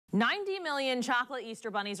90 million chocolate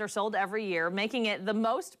Easter bunnies are sold every year, making it the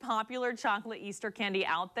most popular chocolate Easter candy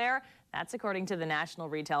out there. That's according to the National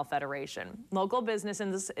Retail Federation. Local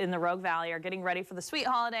businesses in the Rogue Valley are getting ready for the sweet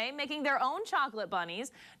holiday, making their own chocolate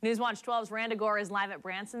bunnies. Newswatch 12's Randa Gore is live at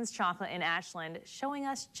Branson's Chocolate in Ashland, showing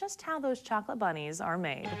us just how those chocolate bunnies are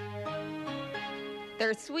made.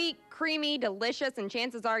 They're sweet, creamy, delicious, and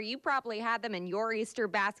chances are you probably had them in your Easter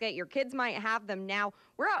basket. Your kids might have them now.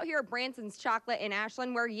 We're out here at Branson's Chocolate in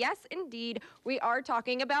Ashland, where, yes, indeed, we are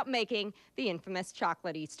talking about making the infamous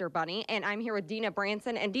chocolate Easter bunny. And I'm here with Dina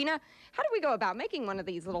Branson. And Dina, how do we go about making one of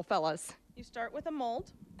these little fellas? You start with a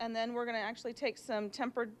mold, and then we're going to actually take some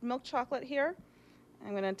tempered milk chocolate here.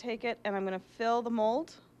 I'm going to take it, and I'm going to fill the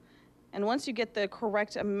mold. And once you get the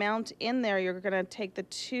correct amount in there, you're going to take the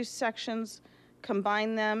two sections,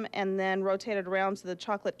 combine them, and then rotate it around so the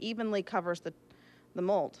chocolate evenly covers the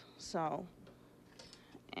mold. So,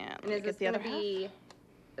 and is this the other going to be,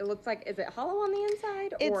 it looks like, is it hollow on the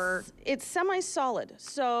inside? It's semi-solid.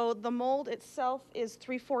 So the mold itself is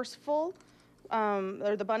 3/4 full,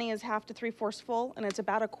 or the bunny is half to 3/4 full, and it's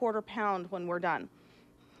about a 1/4 pound when we're done.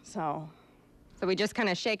 So we just kind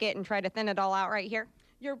of shake it and try to thin it all out right here?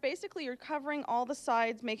 You're covering all the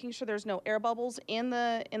sides, making sure there's no air bubbles in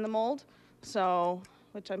the mold. So,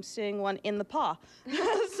 which I'm seeing one in the paw.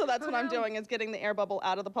 So that's what I'm doing, is getting the air bubble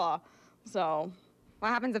out of the paw. So what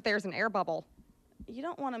happens if there's an air bubble? You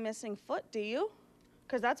don't want a missing foot, do you?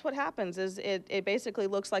 Because that's what happens, is it basically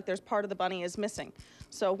looks like there's part of the bunny is missing.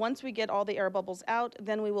 So once we get all the air bubbles out,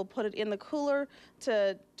 then we will put it in the cooler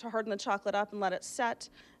to harden the chocolate up and let it set,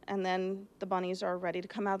 and then the bunnies are ready to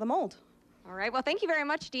come out of the mold. All right. Well, thank you very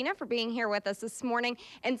much, Dina, for being here with us this morning.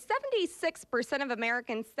 And 76% of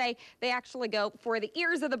Americans say they actually go for the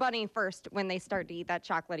ears of the bunny first when they start to eat that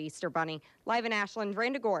chocolate Easter bunny. Live in Ashland,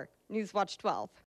 Randa Gore, Newswatch 12.